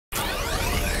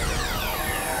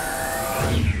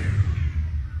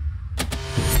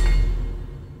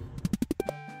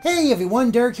Hey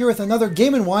everyone, Derek here with another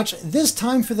Game & Watch, this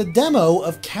time for the demo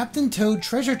of Captain Toad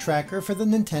Treasure Tracker for the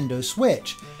Nintendo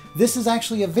Switch. This is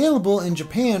actually available in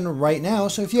Japan right now,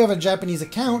 so if you have a Japanese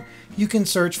account, you can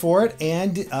search for it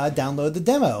and download the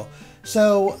demo.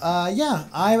 So yeah,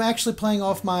 I'm actually playing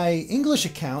off my English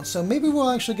account, so maybe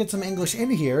we'll actually get some English in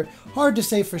here. Hard to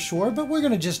say for sure, but we're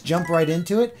going to just jump right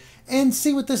into it and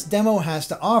see what this demo has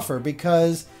to offer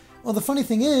because, well, the funny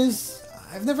thing is,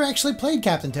 I've never actually played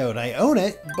Captain Toad. I own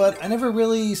it, but I never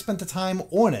really spent the time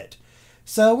on it.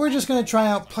 So we're just going to try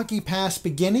out Plucky Pass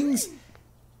Beginnings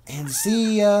and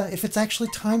see if it's actually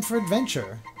time for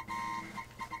adventure.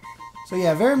 So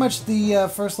yeah, very much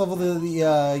the first level of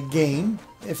the game,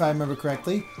 if I remember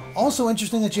correctly. Also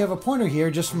interesting that you have a pointer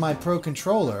here just from my Pro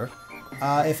Controller.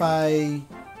 Let's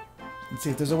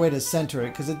see if there's a way to center it,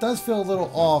 because it does feel a little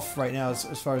off right now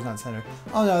as far as not center.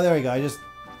 Oh no, there we go.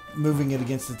 Moving it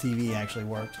against the TV actually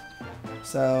worked.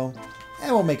 So,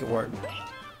 we'll make it work.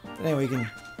 But anyway, you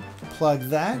can plug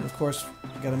that. Of course,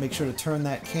 you gotta make sure to turn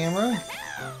that camera.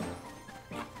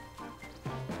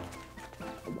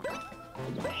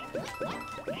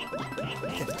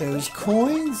 Get those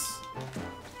coins.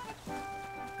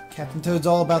 Captain Toad's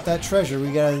all about that treasure.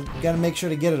 We gotta make sure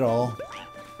to get it all.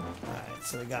 Alright,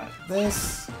 so we got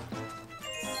this.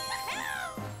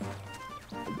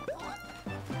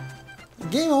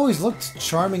 The game always looked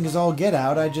charming as all get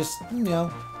out. I just,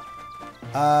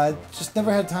 just never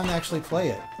had time to actually play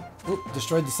it. Oop,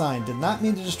 destroyed the sign. Did not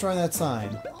mean to destroy that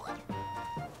sign.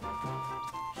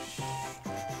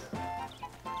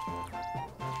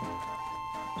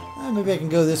 Maybe I can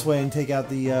go this way and take out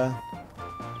the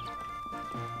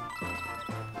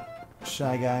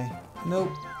Shy Guy.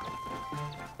 Nope.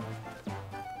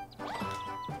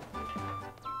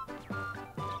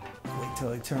 Wait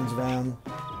till he turns around.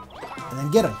 And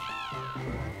then get him.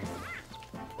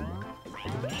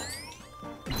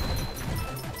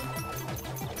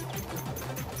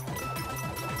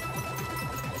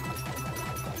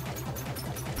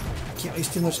 Can't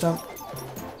waste too much time.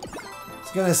 I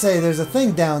was gonna say, there's a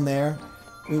thing down there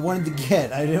we wanted to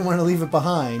get. I didn't want to leave it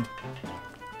behind.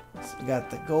 So we got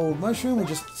the gold mushroom. We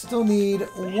just still need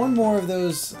one more of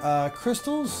those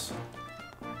crystals.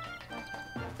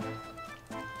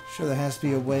 Sure, there has to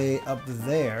be a way up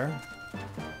there.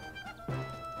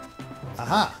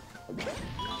 Aha!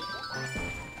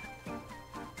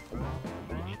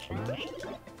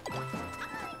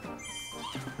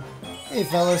 Hey,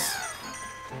 fellas.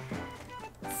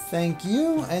 Thank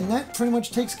you, and that pretty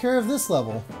much takes care of this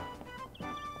level.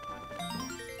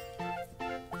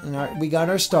 And we got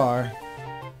our star.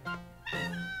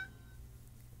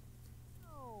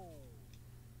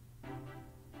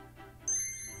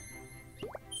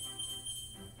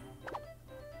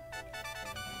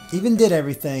 Even did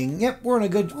everything. Yep, we're in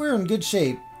good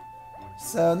shape.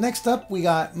 So next up we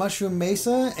got Mushroom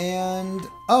Mesa and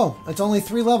oh, it's only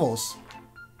 3 levels.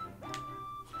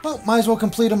 Well, might as well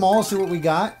complete them all, see what we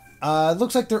got. It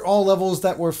looks like they're all levels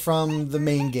that were from the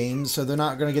main game, so they're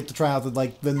not gonna get to try out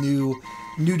the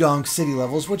New Donk City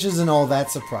levels, which isn't all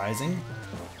that surprising.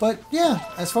 But yeah,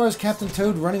 as far as Captain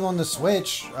Toad running on the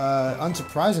Switch,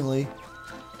 unsurprisingly,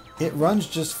 it runs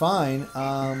just fine.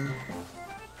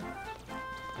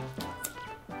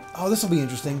 Oh, this will be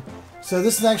interesting. So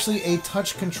this is actually a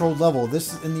touch-controlled level.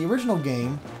 This, in the original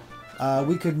game,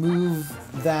 we could move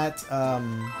that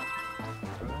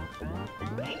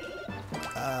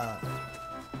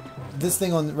this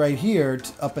thing on right here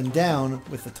up and down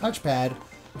with the touchpad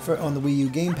on the Wii U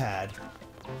gamepad.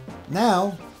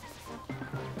 Now,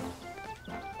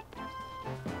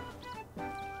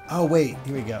 oh wait,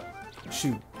 here we go.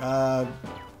 Shoot.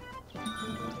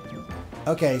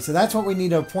 Okay, so that's what we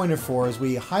need a pointer for, is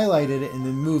we highlighted it and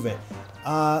then move it.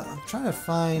 I'm trying to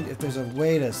find if there's a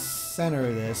way to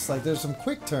center this. Like, there's some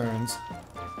quick turns.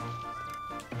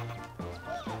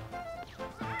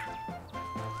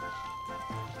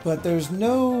 But there's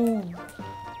no...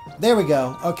 There we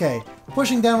go. Okay.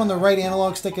 Pushing down on the right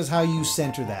analog stick is how you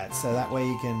center that. So that way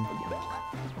you can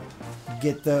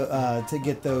get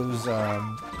those...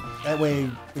 that way,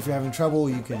 if you're having trouble,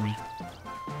 you can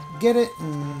get it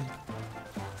and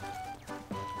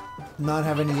not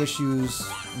have any issues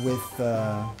with...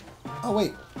 Oh,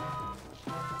 wait.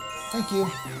 Thank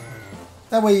you.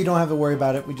 That way you don't have to worry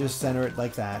about it. We just center it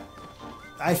like that.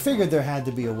 I figured there had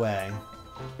to be a way.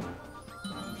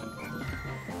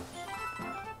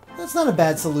 That's not a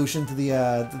bad solution to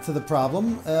the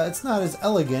problem. It's not as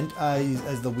elegant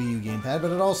as the Wii U gamepad,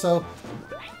 but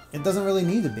it doesn't really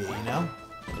need to be, you know?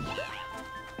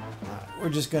 We're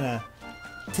just gonna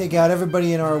take out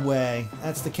everybody in our way.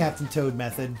 That's the Captain Toad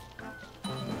method.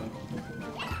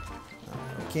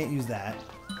 Can't use that.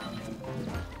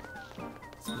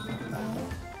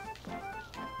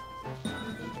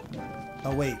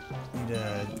 Oh wait, need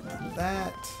to get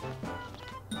that.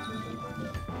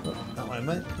 Oh, not what I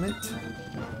meant.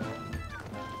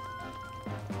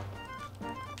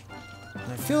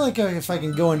 And I feel like if I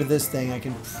can go into this thing, I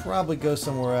can probably go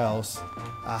somewhere else.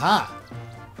 Aha!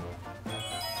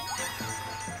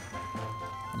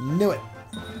 Knew it.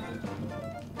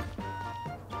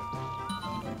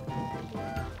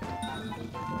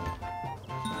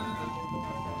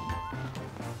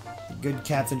 Good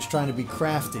captain's trying to be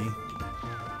crafty.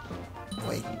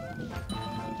 Wait.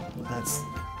 That's...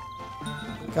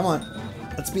 Come on.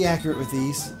 Let's be accurate with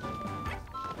these.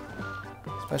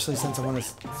 Especially since I want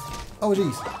to... Oh,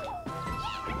 jeez.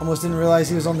 Almost didn't realize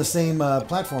he was on the same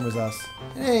platform as us.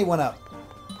 Hey, one up.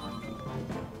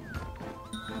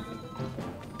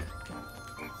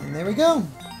 And there we go.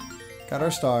 Got our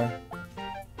star.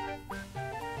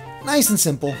 Nice and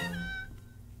simple.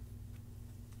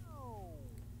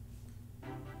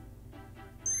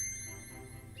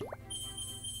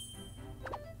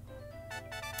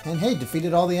 And hey,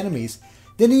 defeated all the enemies.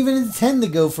 Didn't even intend to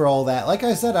go for all that. Like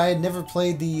I said, I had never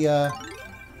played the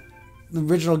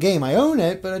original game. I own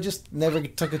it, but I just never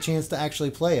took a chance to actually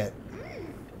play it.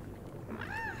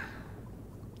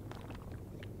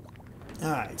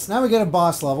 Alright, so now we get a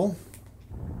boss level.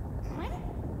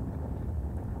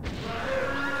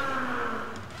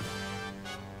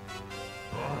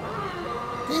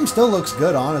 Game still looks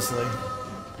good, honestly.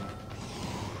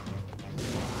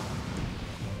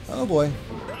 Oh boy.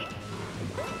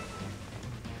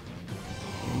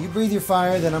 You breathe your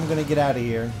fire, then I'm gonna get out of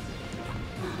here.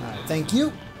 Alright, thank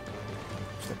you.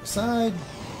 Step aside.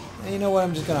 And you know what?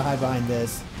 I'm just gonna hide behind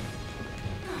this.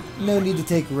 No need to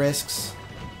take risks.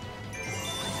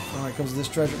 Alright, comes this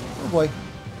treasure. Oh boy.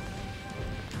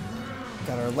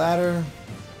 Got our ladder.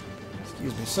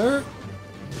 Excuse me, sir.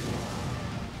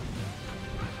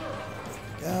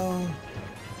 There we go.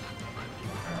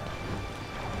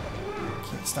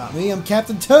 Can't stop me. I'm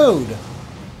Captain Toad.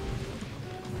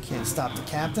 Can't stop the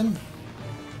captain.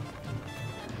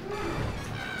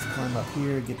 Let's climb up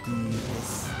here, get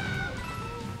this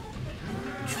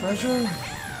treasure.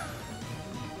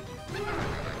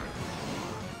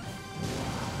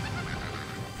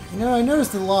 You know, I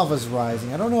noticed the lava's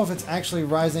rising. I don't know if it's actually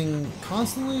rising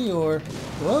constantly or...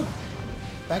 Whoa!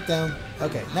 Back down.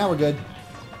 Okay, now we're good.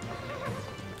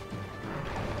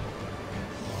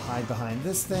 We'll hide behind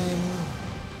this thing.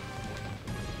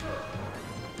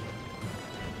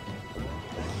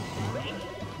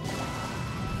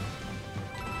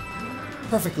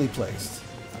 Perfectly placed.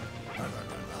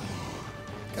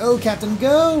 Go, Captain,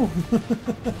 go!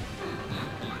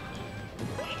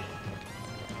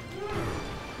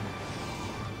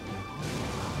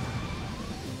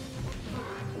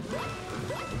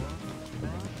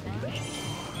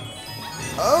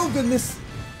 Oh, goodness!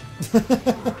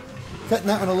 Cutting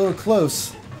that one a little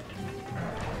close.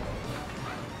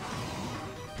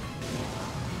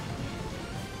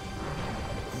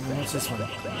 And what's this one?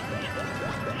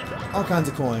 All kinds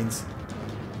of coins.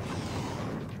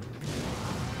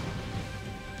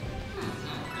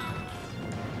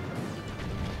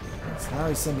 So now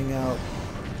he's sending out...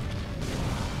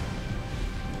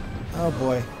 Oh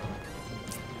boy.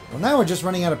 Well, now we're just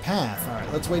running out of path.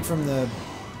 Alright, let's wait for him to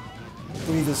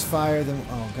breathe his fire, then...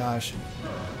 Oh gosh.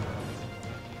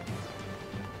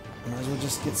 Might as well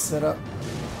just get set up.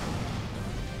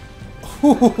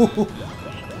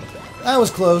 That was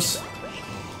close.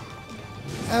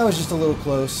 That was just a little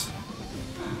close.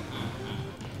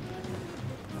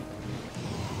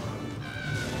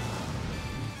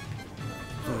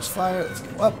 There's fire. Let's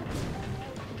go up.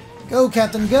 Go,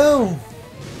 Captain, go!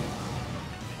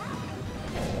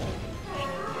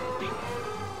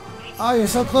 Oh, you're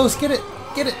so close. Get it.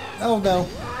 Get it. Oh, no.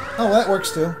 Oh, that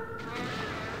works, too.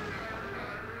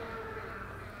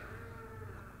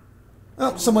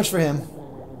 Oh, so much for him.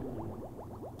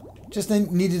 Just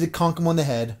needed to conk him on the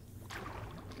head.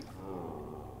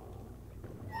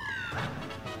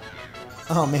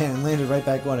 Oh man, landed right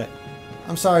back on it.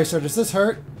 I'm sorry, sir. Does this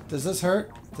hurt? Does this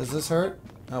hurt? Does this hurt?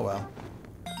 Oh well.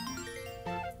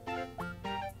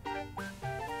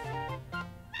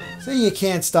 See, you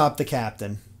can't stop the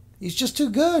captain. He's just too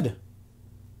good.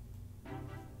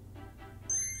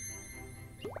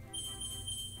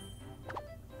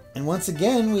 And once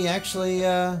again, we actually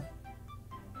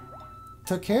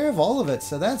took care of all of it.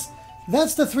 So that's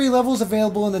the 3 levels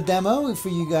available in the demo for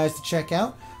you guys to check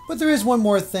out. But there is one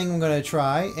more thing I'm going to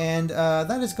try, and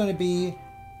that is going to be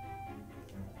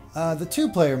the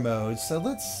 2-player mode. So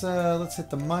let's hit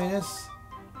the minus.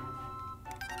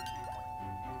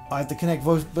 I have to connect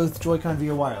both Joy-Con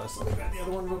via wireless. Let me grab the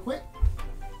other one real quick.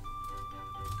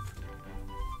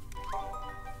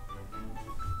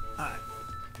 Alright.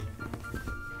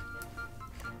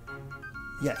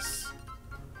 Yes.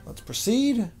 Let's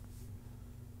proceed.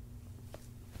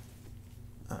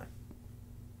 Alright.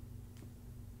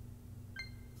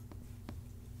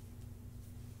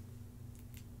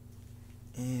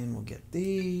 And we'll get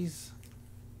these.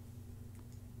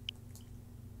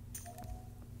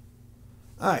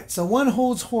 Alright, so one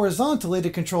holds horizontally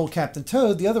to control Captain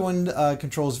Toad, the other one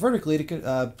controls vertically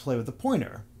to play with the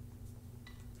pointer.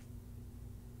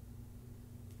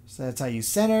 So that's how you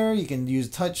center, you can use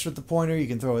touch with the pointer, you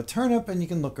can throw a turnip, and you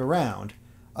can look around.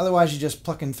 Otherwise you just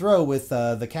pluck and throw with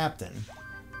the captain.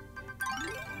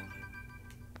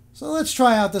 So let's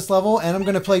try out this level, and I'm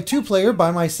going to play 2-player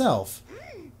by myself.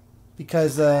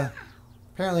 Because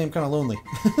apparently I'm kind of lonely.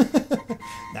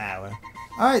 Nah,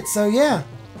 alright, so yeah.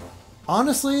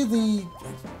 Honestly, the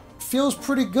feels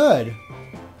pretty good.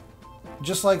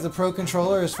 Just like the Pro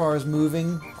Controller as far as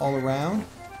moving all around.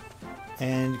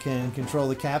 And can control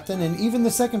the captain. And even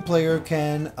the second player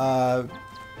can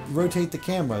rotate the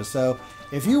camera. So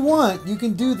if you want, you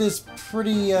can do this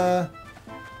pretty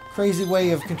crazy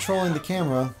way of controlling the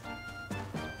camera.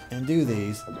 And do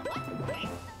these.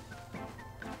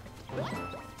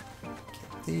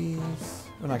 Get these.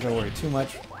 We're not going to worry too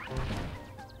much.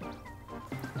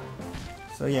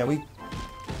 So yeah, we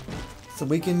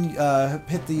can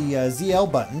hit the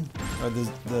ZL button or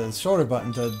the shoulder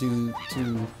button to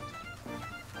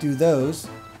do those.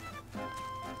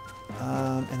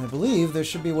 And I believe there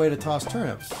should be a way to toss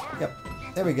turnips. Yep,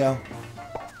 there we go.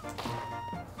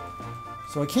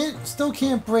 So I still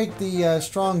can't break the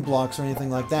strong blocks or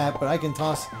anything like that, but I can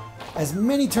toss as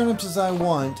many turnips as I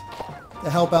want to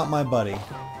help out my buddy.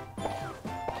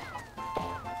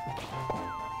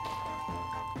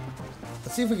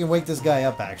 Let's see if we can wake this guy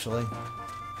up, actually.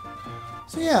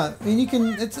 So yeah, I mean, you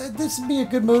can. This would be a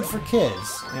good mode for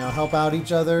kids. You know, help out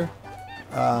each other.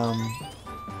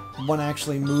 One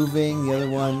actually moving, the other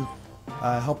one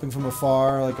helping from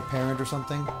afar, like a parent or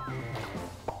something.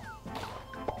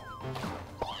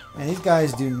 And these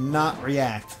guys do not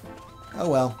react. Oh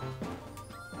well.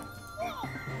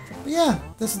 But yeah,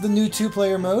 this is the new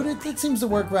 2-player mode. It seems to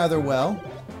work rather well.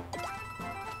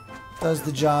 Does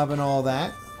the job and all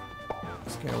that.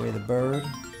 Scare away the bird.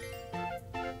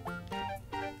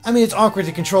 I mean, it's awkward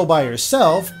to control by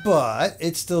yourself, but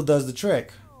it still does the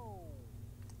trick.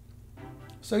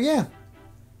 So yeah,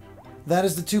 that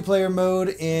is the 2-player mode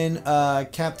in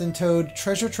Captain Toad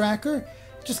Treasure Tracker.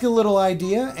 Just get a little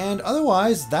idea, and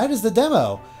otherwise, that is the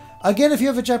demo. Again, if you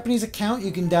have a Japanese account,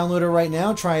 you can download it right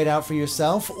now, try it out for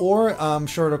yourself, or I'm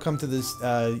sure it'll come to this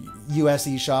US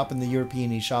eShop and the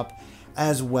European eShop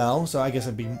as well, so I guess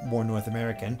it'd be more North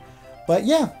American. But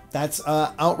yeah, that's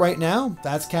out right now.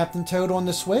 That's Captain Toad on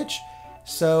the Switch.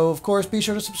 So, of course, be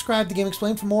sure to subscribe to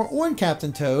GameXplain for more on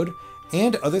Captain Toad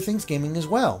and other things gaming as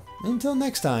well. Until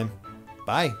next time,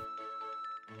 bye.